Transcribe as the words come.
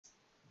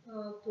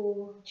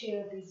to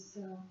chair this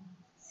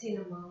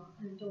cinema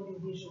and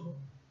audiovisual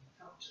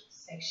culture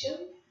section.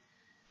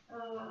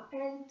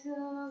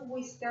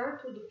 We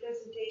start with the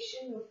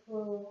presentation of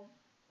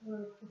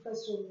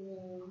Professor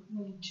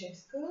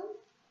Marinchevska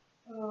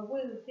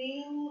with the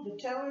theme, the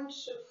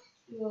challenge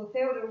of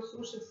Theodore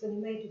Ushev's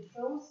animated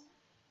films,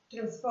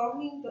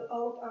 transforming the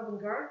old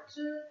avant-garde.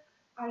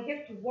 I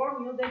have to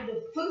warn you that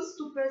the first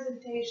two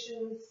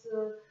presentations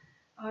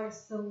are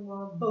some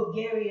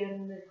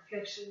Bulgarian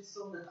reflections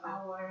on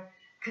our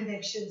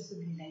connections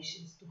and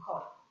relations to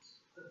Holland.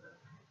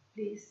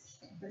 Please,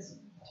 Professor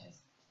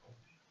Marinchevska.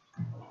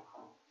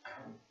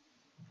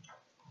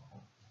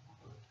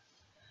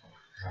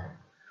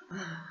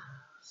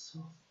 So,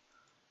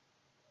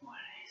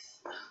 where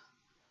is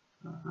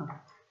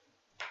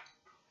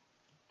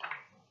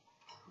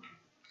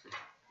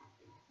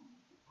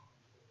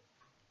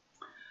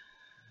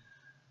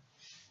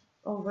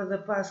Over the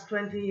past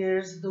 20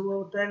 years, the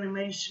world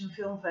animation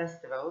film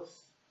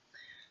festivals,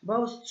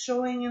 both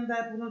showing in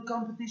the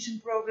competition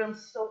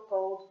programs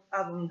so-called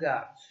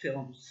avant-garde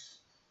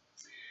films.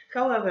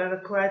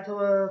 However, quite a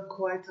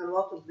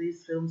lot of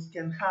these films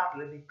can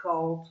hardly be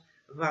called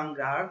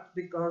avant-garde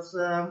because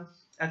a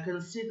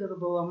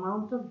considerable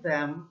amount of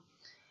them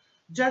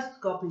just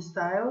copy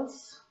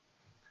styles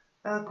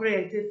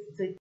created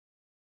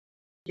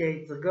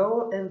decades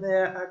ago, and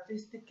their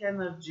artistic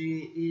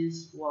energy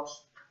is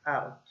washed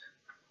out.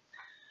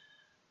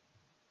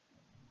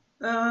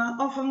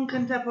 Often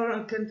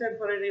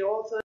contemporary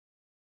authors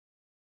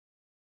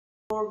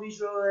for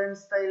visual and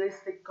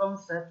stylistic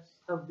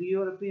concepts of the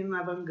European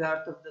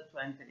avant-garde of the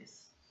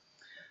 20s.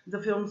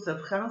 The films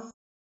of Hans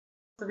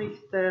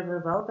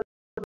Richter, Walter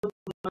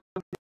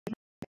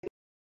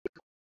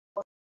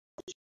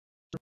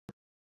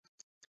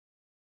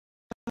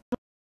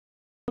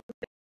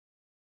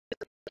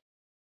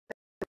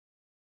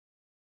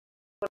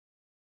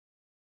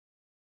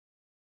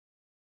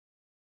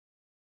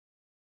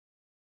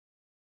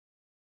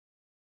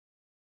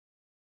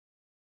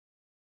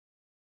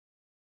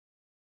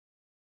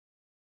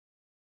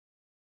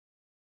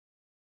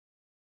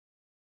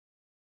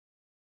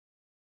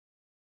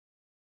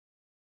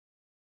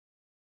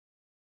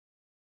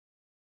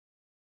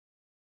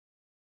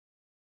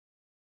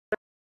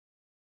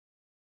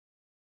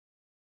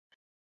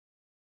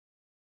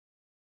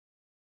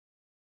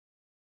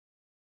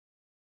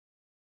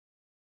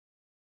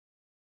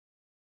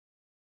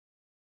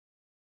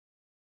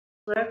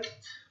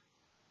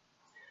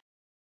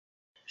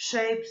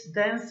shapes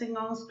dancing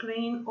on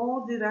screen,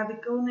 or the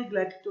radical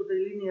neglect to the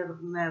linear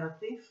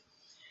narrative,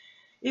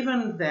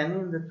 even then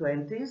in the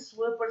 20s,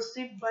 were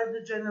perceived by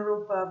the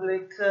general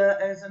public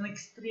as an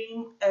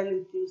extreme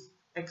elitist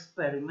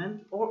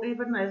experiment, or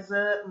even as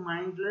a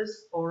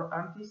mindless or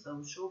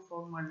antisocial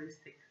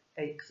formalistic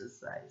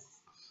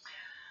exercise.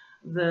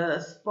 The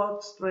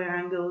spots,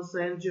 triangles,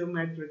 and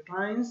geometric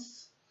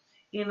lines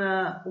in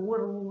a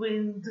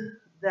whirlwind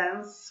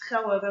dance,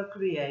 however,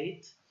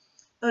 create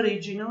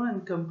original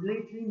and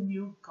completely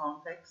new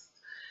context,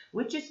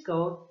 which is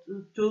called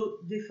to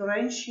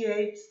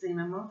differentiate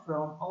cinema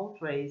from all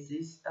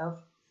traces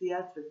of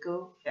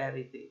theatrical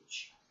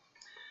heritage.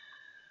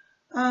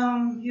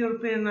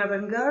 European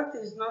avant-garde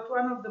is not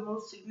one of the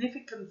most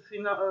significant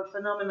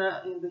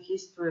phenomena in the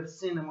history of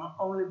cinema,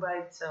 only by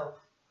itself,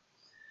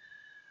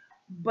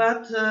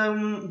 but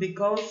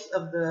because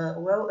of the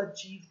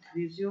well-achieved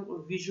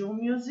visual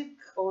music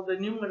or the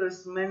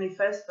numerous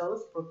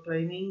manifestos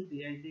proclaiming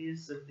the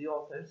ideas of the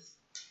authors.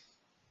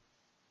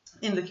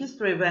 In the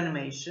history of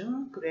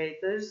animation,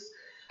 creators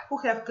who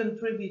have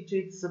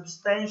contributed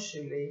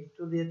substantially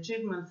to the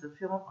achievements of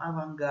film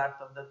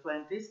avant-garde of the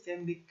 20s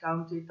can be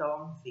counted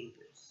on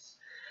fingers.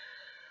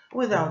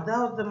 Without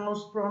doubt, the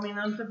most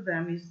prominent of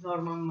them is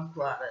Norman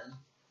McLaren.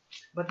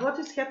 But what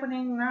is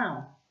happening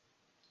now?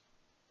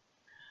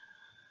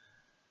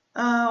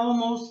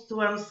 Almost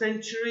 1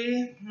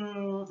 century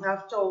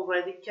after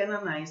already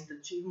canonized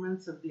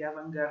achievements of the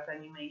avant-garde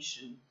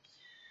animation.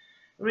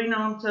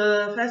 Renowned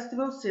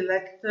festivals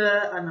select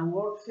an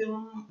award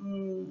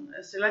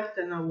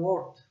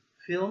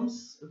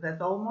films that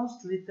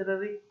almost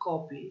literally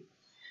copy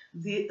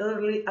the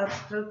early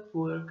abstract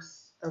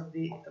works of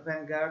the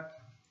avant-garde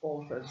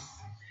authors.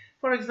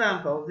 For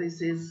example,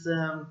 this is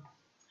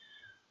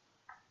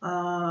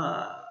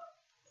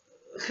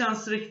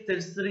Hans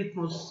Richter's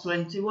Rhythmus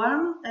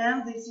 21,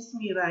 and this is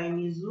Mirai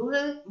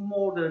Mizure,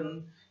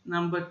 Modern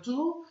number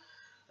 2,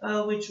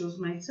 which was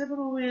made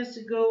several years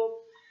ago.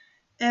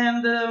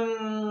 And,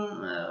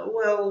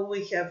 well,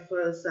 we have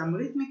some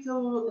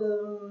rhythmical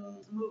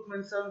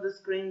movements on the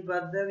screen,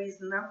 but there is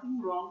nothing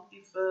wrong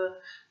if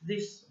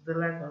this, the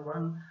latter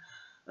one,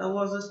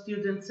 was a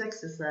student's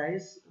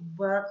exercise,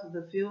 but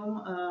the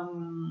film,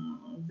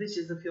 this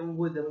is a film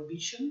with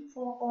ambition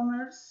for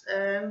honors,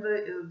 and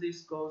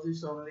this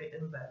causes only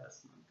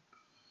embarrassment.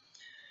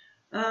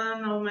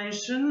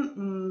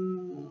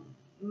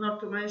 Not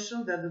to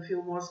mention that the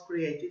film was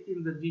created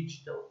in the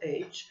digital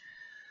age,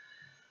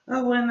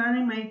 when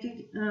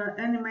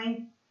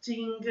animating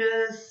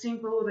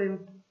simple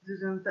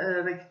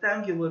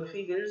rectangular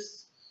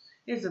figures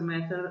is a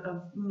matter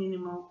of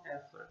minimal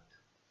effort.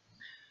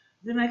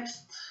 The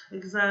next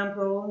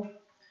example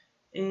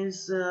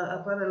is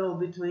a parallel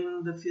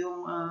between the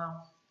film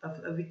of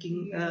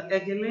Viking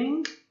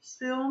Egeling's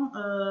film,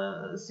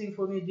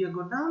 Symphonie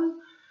Diagonale,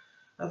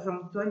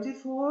 from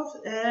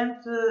 24th,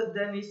 and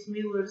Dennis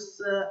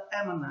Miller's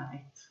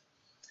Ammonite.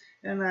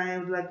 And I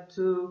would like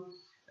to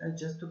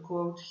just to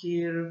quote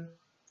here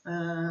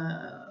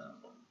a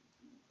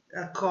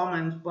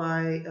comment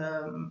by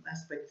a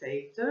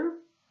spectator.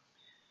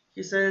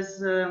 He says,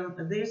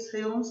 these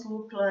films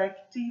look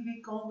like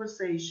TV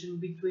conversation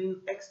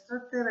between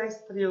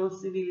extraterrestrial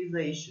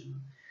civilizations,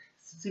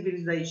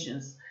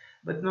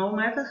 but no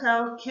matter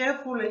how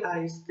carefully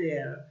I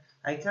stare,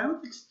 I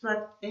can't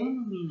extract any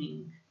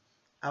meaning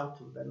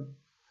out of them.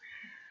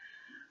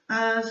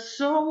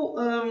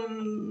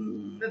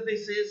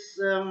 This is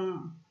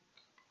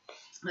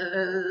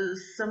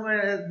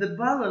somewhere the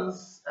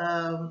balance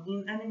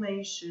in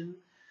animation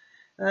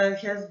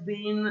has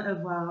been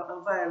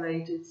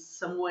violated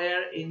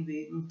somewhere in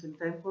the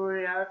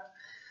contemporary art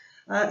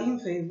in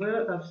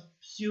favor of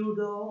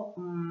pseudo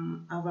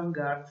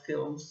avant-garde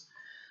films,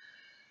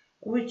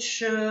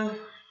 which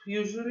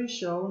usually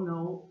show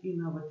no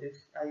innovative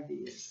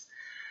ideas.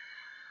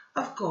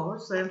 Of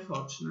course,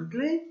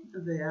 unfortunately,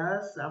 there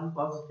are some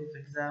positive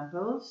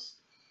examples,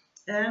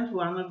 and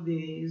one of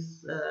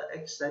these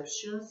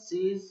exceptions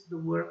is the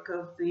work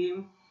of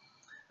the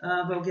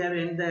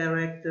Bulgarian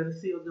director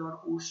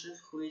Theodore Ushev,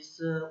 who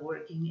is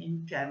working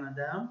in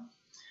Canada,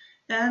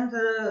 and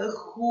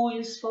who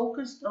is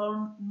focused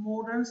on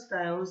modern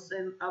styles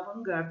and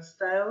avant-garde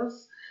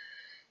styles,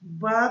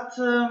 but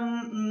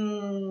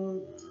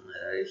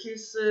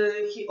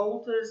he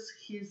alters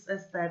his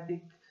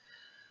aesthetic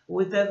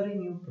with every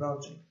new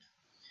project.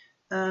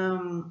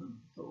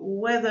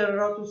 Whether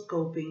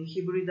rotoscoping,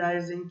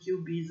 hybridizing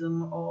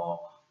cubism or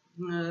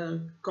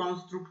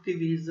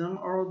constructivism,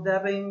 or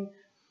dabbing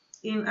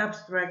in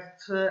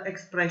abstract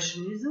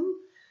expressionism,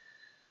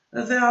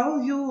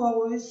 you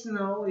always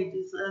know it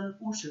is an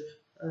Ushev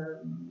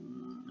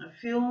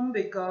film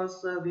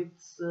because of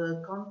its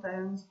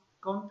content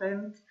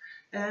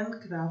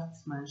and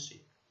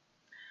craftsmanship.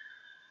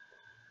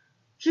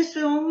 His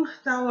film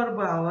Tower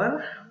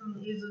Bauer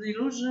is an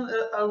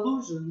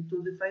allusion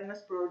to the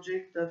famous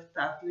project of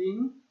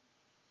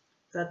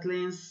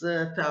Tatlin's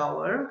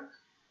Tower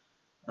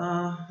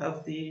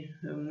of the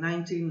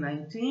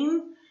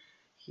 1919.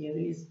 Here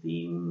is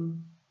the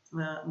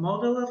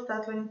model of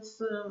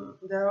Tatlin's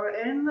Tower,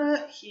 and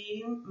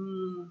he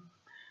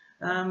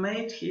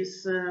made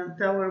his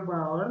Tower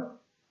Bauer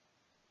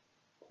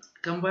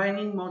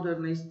combining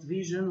modernist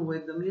vision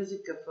with the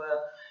music of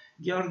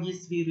Georgy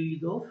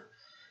Sviridov.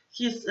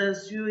 His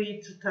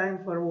suite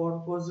Time for War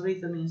was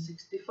written in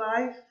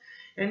 '65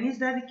 and is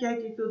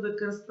dedicated to the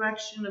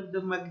construction of the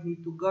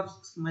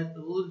Magnitogorsk's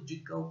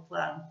metallurgical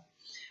plant.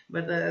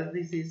 But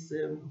this is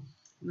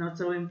not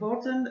so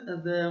important.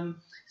 The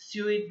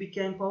suite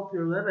became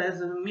popular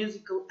as a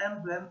musical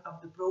emblem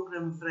of the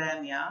program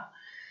Vremya.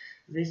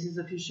 This is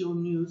official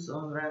news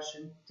on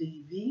Russian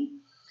TV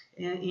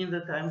in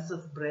the times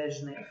of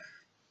Brezhnev.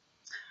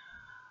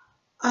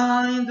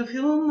 In the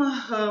film,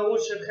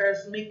 Ushev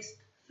has mixed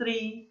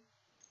three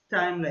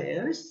time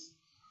layers.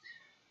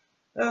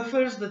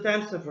 First, the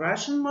times of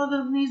Russian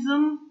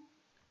modernism,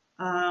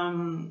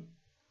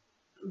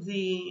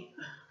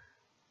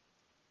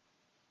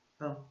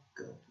 oh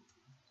God,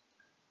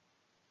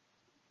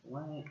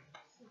 why?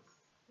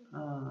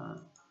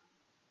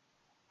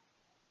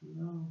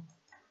 No.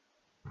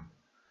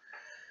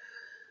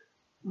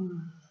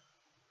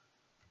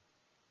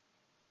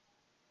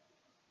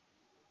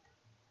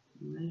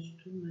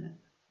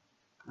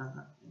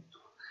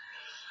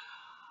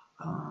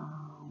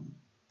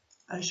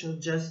 I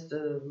should just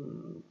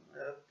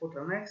put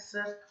an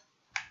excerpt.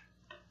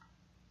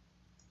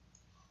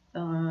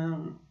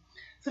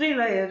 3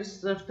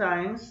 layers of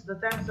times: the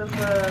times of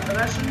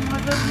Russian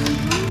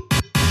modernism,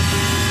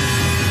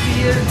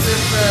 years of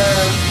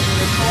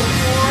the Cold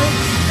War,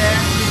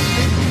 and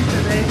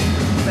the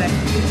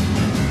perspective.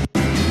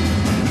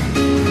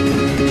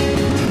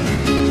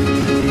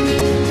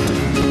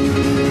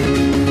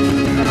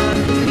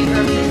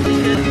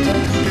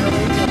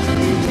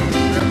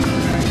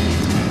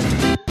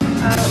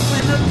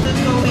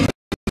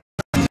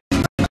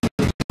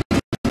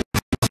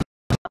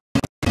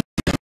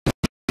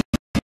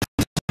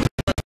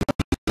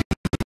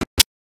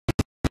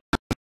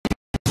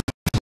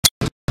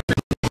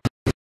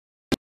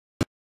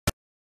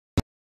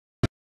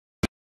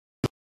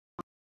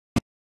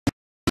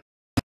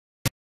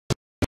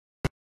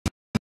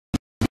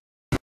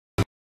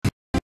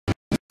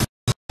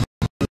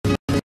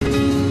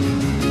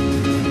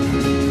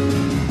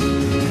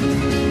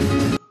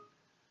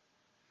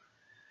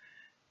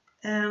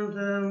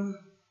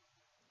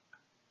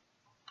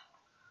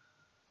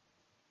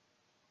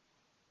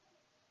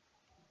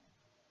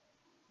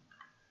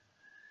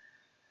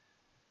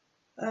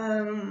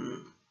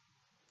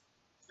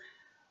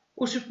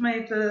 Ushev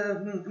made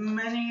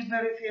many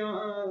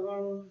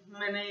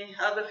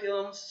other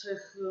films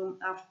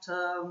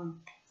after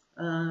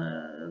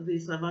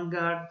this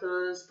avant-garde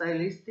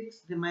stylistics.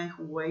 The Man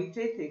Who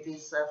Waited, it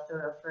is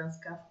after Franz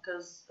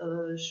Kafka's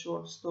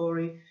short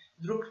story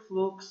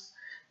Druckflux,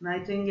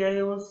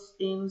 Nightingales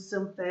in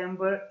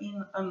September,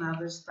 in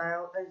another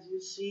style, as you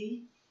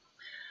see.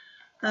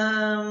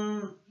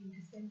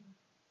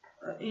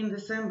 In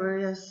December,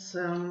 yes,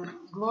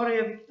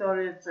 Gloria,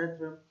 Victoria,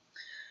 etc.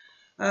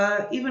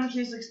 Even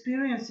his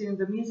experience in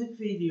the music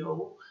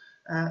video,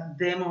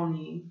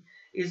 Demoni,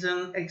 is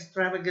an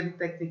extravagant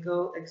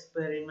technical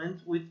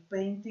experiment with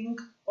painting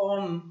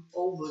on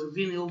over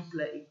vinyl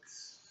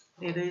plates.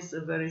 It is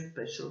a very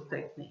special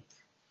technique.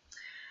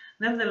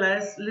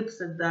 Nevertheless,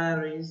 Lipset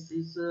Diaries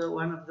is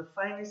one of the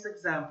finest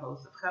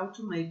examples of how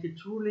to make a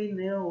truly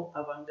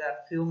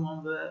neo-avant-garde film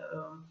on the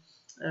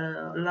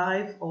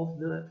life of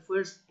the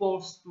first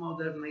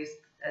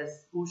postmodernist,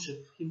 as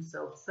Ushev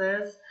himself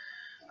says,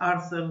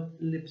 Arthur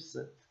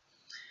Lipset.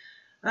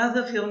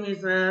 The film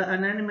is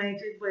an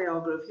animated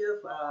biography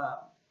of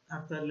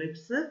Arthur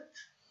Lipset,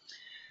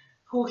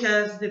 who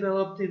has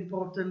developed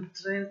important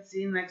trends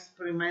in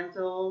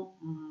experimental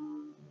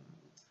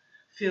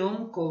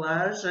film,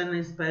 collage, and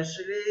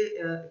especially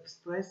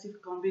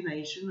expressive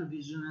combination of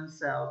vision and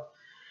sound.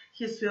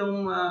 His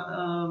film,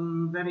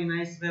 Very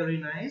Nice, Very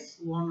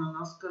Nice, won an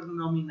Oscar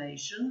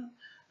nomination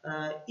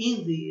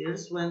in the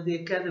years when the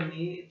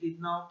Academy did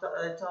not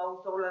at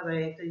all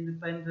tolerate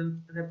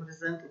independent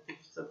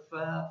representatives of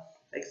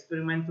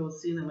experimental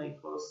cinema.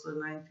 It was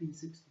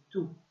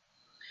 1962.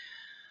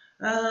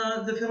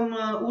 The film,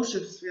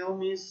 Ushev's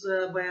film, is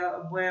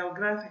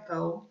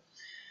biographical,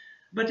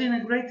 but in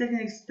a great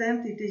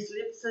extent it is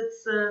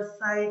Lipset's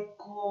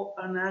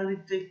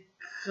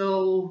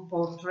psychoanalytical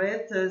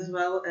portrait as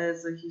well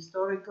as a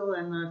historical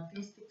and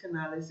artistic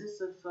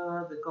analysis of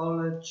the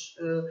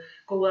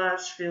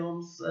collage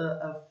films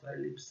of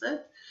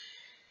Lipset.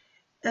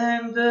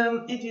 And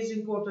it is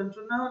important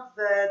to note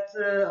that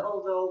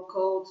although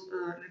called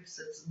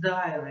Lipset's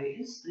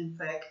Diaries, in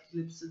fact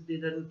Lipset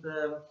didn't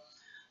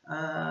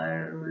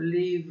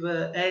leave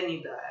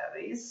any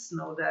diaries,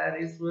 no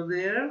diaries were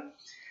there.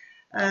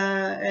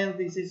 And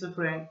this is a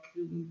frank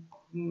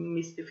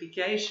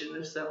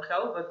mystification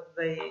somehow, but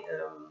they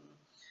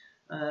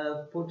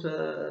put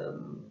a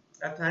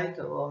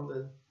title on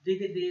the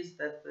DVDs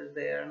that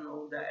there are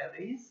no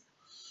diaries.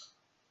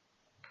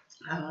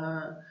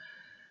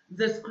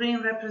 The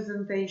screen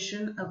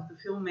representation of the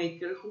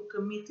filmmaker who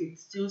committed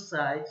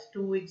suicide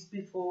 2 weeks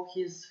before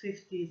his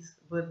 50th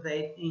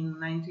birthday in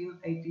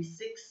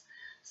 1986,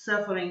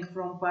 suffering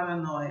from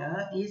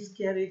paranoia, is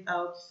carried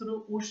out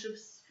through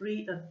Ushev's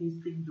free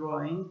artistic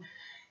drawing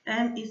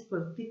and is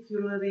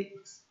particularly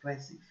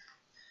expressive.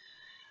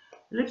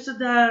 Lipset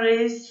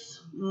Diaries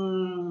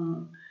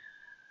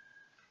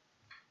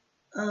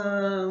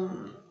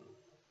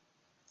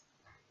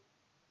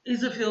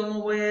is a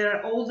film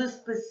where all the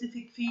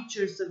specific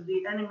features of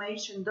the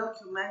animation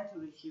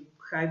documentary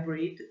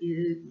hybrid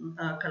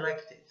are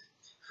collected.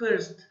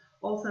 First,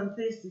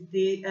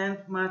 authenticity and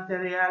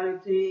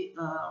materiality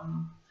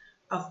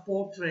of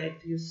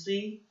portrait, you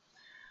see,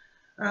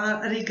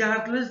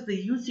 regardless the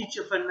usage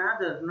of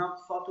another,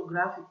 not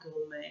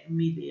photographical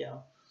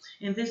media.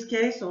 In this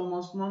case,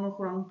 almost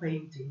monochrome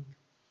painting.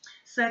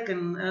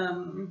 Second,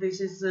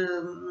 this is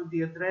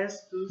the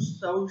address to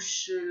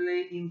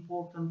socially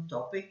important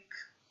topic.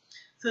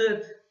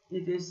 Third,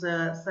 it is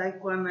a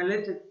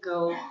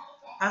psychoanalytical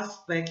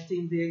aspect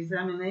in the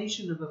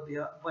examination of a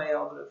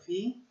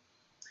biography.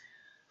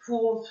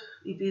 Fourth,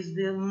 it is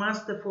the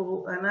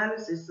masterful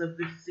analysis of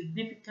the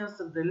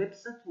significance of the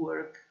Lipset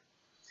work,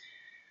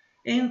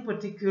 in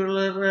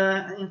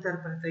particular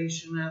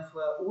interpretation of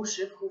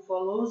Ushev, who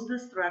follows the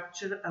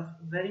structure of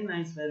Very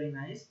Nice, Very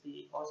Nice,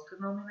 the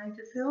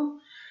Oscar-nominated film,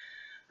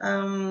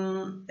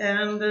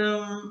 and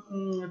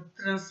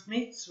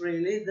transmits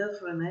really the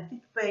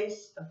frenetic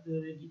pace of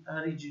the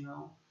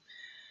original.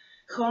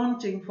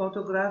 Haunting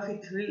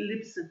photographic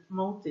Lipset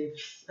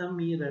motifs, a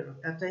mirror,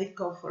 a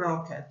takeoff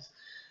rocket,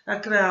 a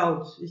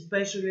crowd,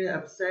 especially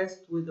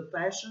obsessed with the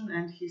passion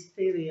and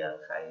hysteria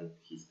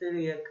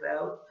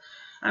crowd,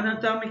 an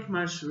atomic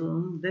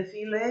mushroom,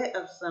 defile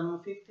of some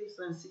 50s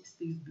and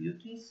 60s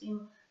beauties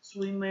in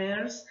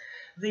swimwears.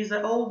 These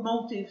are all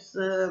motifs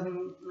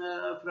from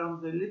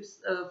the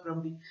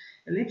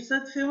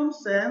Lipset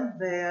films, and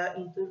they are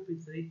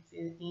interpreted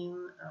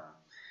in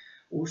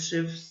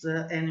Ushev's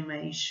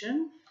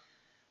animation.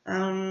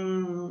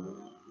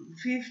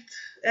 Fifth,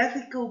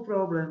 ethical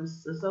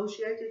problems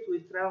associated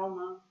with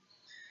trauma,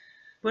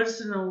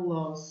 personal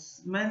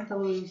loss,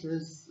 mental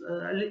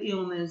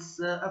illness,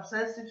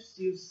 obsessive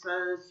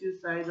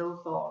suicidal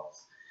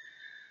thoughts,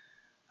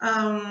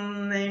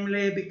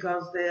 namely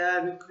because they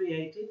are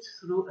recreated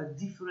through a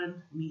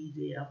different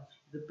media,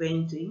 the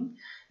painting,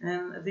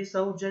 and this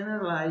all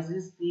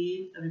generalizes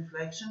the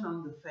reflection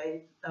on the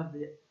fate of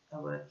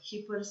a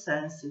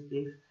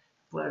hypersensitive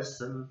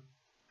person.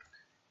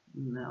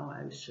 Now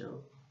I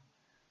shall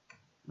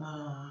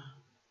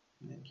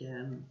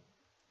again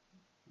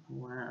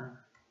Well,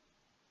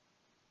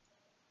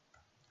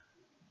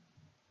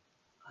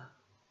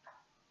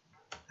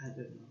 I don't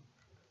know.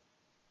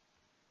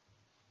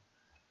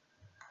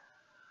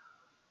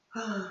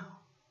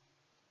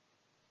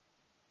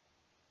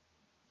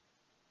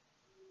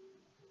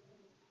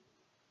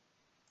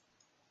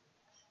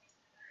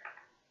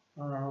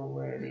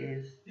 Where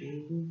is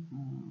the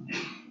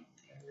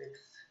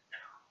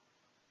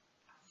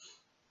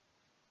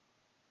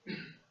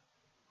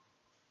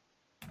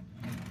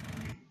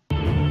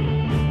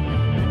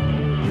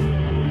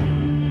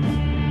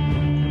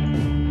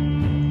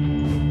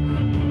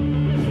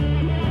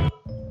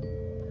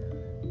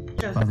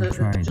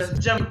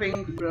just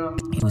jumping from.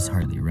 He was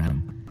hardly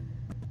around.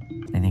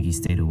 I think he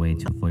stayed away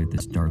to avoid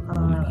this dark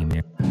woman he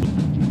married.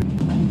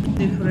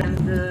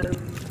 Different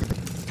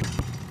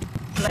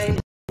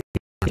places.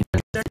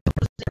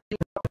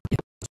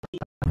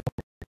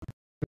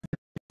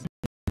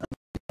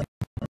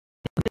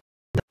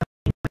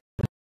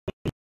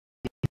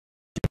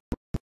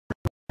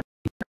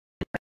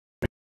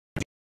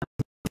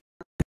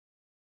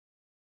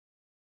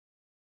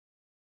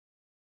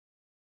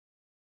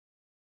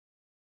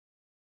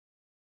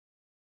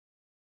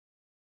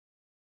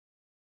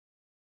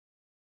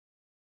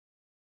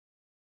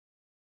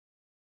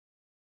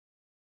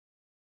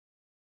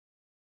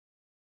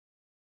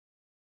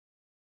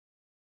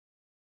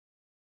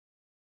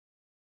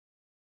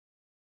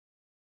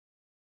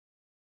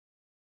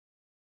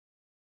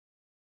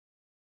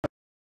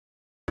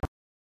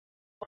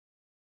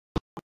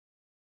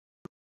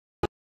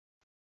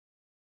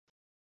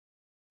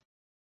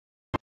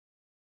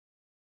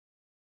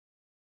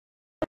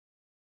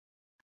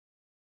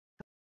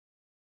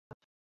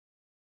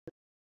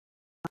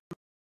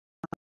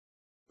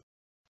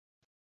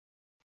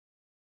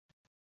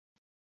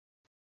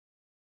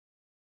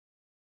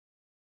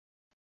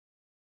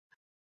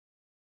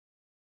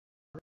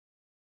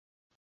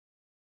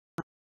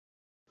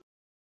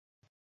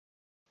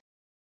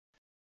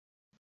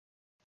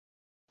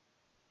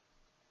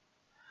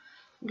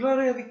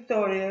 Gloria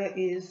Victoria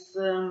is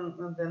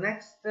the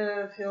next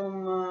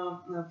film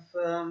of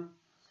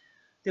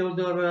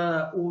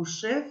Theodore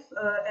Ushev,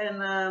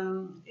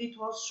 and it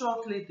was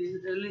shortly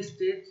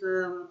listed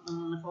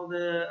for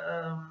the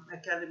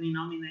Academy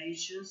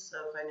nominations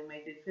of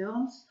animated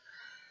films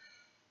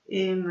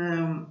in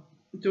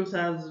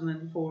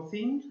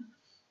 2014,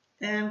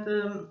 and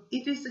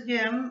it is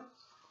again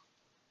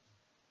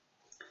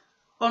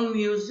on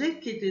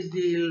music. It is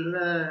the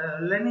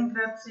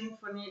Leningrad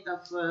Symphony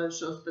of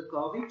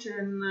Shostakovich,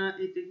 and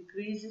it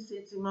increases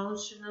its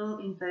emotional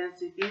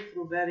intensity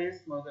through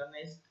various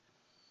modernist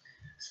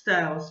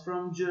styles,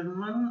 from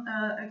German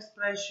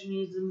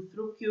expressionism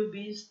through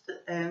cubist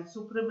and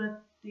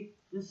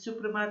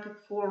suprematic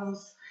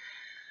forms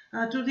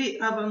to the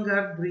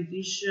avant-garde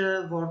British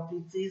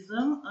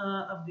vorticism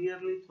of the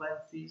early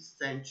 20th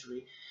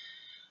century.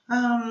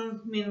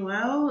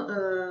 Meanwhile,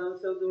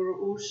 Theodore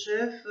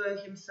Ushev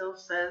himself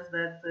says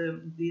that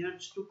the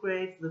urge to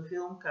create the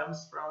film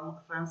comes from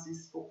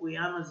Francis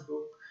Fukuyama's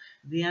book,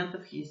 The End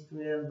of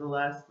History and the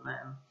Last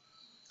Man.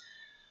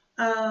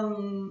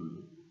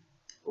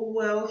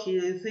 Well,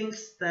 he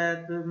thinks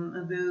that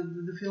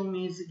the film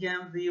is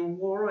again the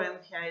war and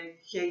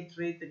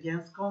hatred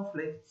against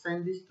conflicts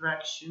and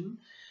destruction,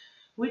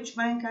 which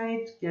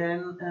mankind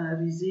can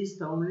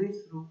resist only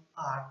through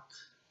art.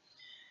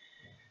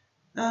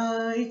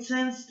 It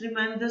sends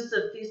tremendous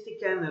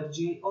artistic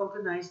energy,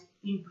 organized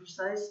in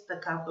precise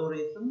staccato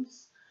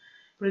rhythms,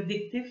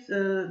 predictive,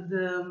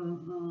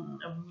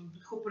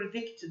 who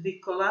predict the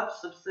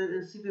collapse of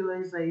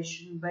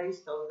civilization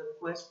based on the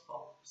quest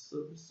for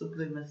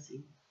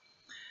supremacy.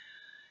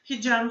 He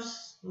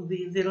jumps,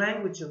 the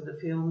language of the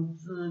film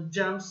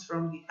jumps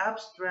from the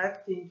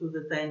abstract into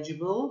the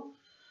tangible,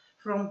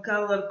 from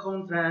color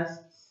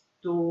contrasts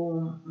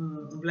to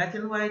black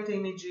and white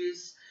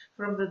images,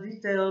 from the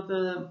detailed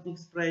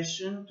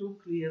expression to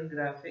clear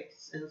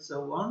graphics, and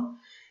so on.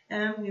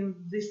 And in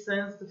this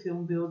sense, the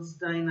film builds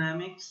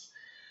dynamic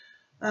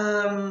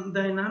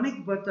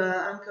but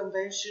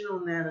unconventional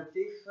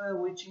narrative,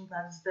 which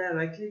impacts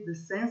directly the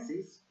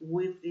senses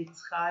with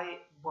its high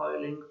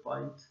boiling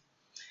point.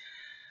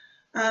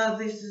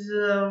 This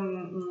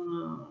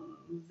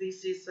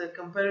is a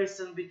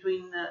comparison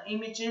between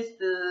images.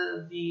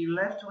 The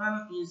left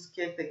one is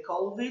Kete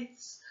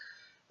Kollwitz,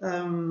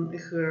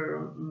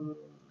 her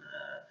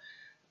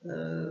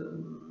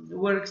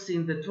works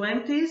in the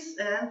 20s,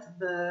 and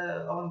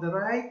on the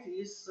right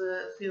is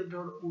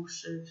Theodore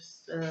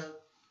Ushev's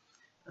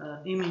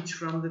image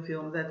from the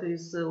film. That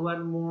is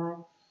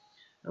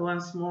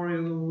once more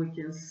we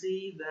can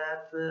see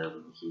that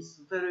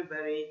he's very,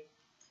 very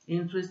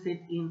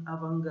interested in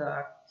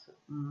avant-garde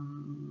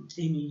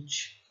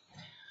image.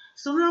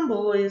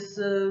 Sonambulo is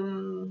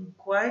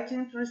quite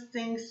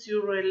interesting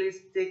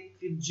surrealistic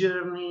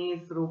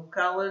journey through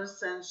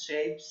colors and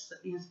shapes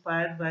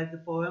inspired by the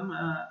poem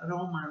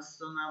Romance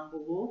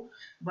Sonambulo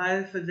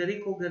by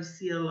Federico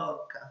Garcia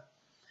Lorca.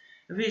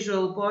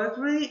 Visual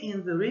poetry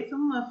in the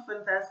rhythm of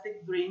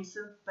fantastic dreams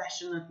and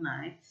passionate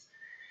nights.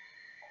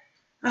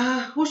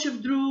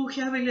 Ushev drew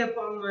heavily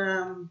upon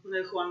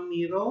Juan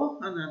Miro,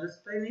 another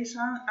Spanish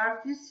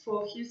artist,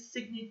 for his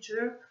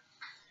signature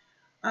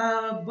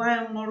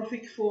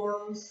biomorphic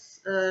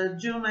forms,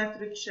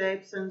 geometric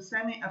shapes, and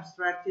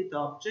semi-abstracted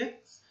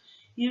objects,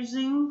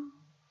 using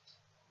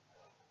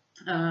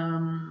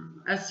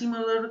a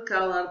similar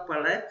color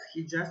palette.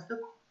 He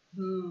juxtaposes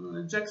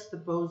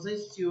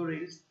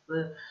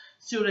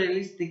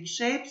surrealistic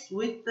shapes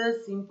with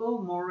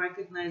simple, more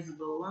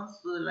recognizable ones,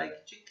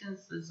 like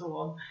chickens and so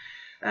on.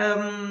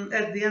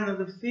 At the end of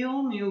the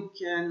film, you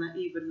can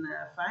even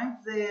find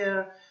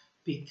there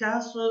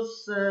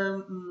Picasso's,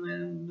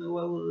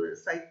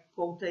 cite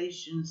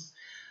quotations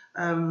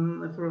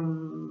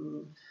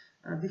from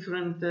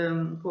different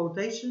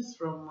quotations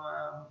from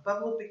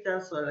Pablo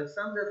Picasso,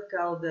 Alexander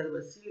Calder,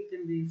 Vasily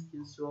Kandinsky,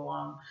 and so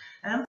on.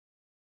 And